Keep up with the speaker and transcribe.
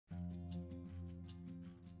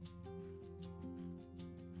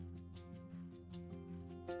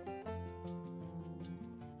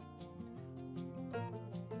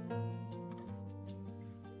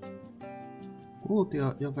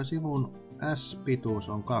kuutio, jonka sivun S-pituus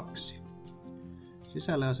on 2.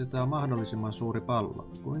 Sisälle asetetaan mahdollisimman suuri pallo.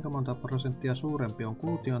 Kuinka monta prosenttia suurempi on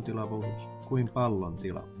kuution tilavuus kuin pallon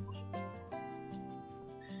tilavuus?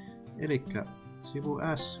 Elikkä sivu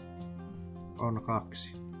S on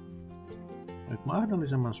 2. Nyt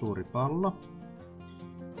mahdollisimman suuri pallo,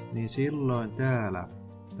 niin silloin täällä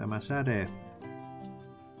tämä säde,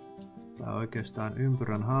 tai oikeastaan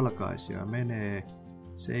ympyrän halkaisija, menee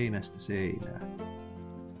seinästä seinään.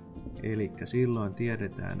 Elikkä silloin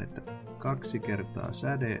tiedetään, että 2 kertaa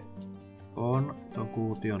säde on tuon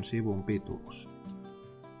kuution sivun pituus.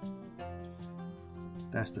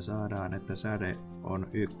 Tästä saadaan, että säde on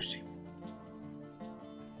 1.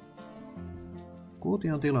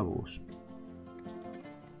 Kuution tilavuus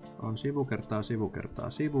on sivu kertaa sivu kertaa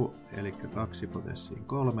sivu, eli 2 potenssiin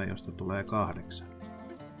 3, josta tulee 8.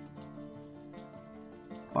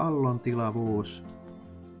 Pallon tilavuus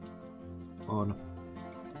on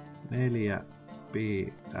 4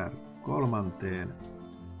 pi r kolmanteen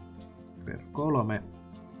per 3,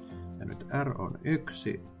 ja nyt r on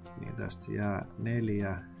 1, niin tästä jää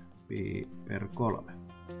 4 pi per 3.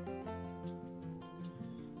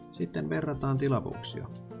 Sitten verrataan tilavuuksia.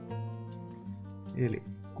 Eli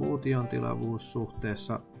kuution tilavuus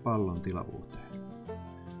suhteessa pallon tilavuuteen.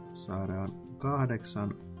 Saadaan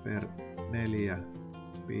 8 per 4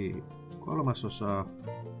 pi kolmasosaa,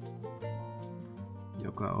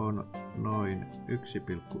 joka on noin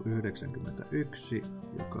 1,91,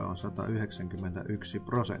 joka on 191%.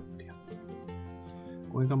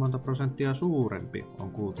 Kuinka monta prosenttia suurempi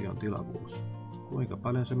on kuution tilavuus? Kuinka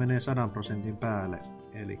paljon se menee 100% päälle,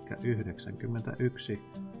 eli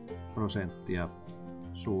 91%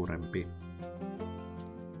 suurempi.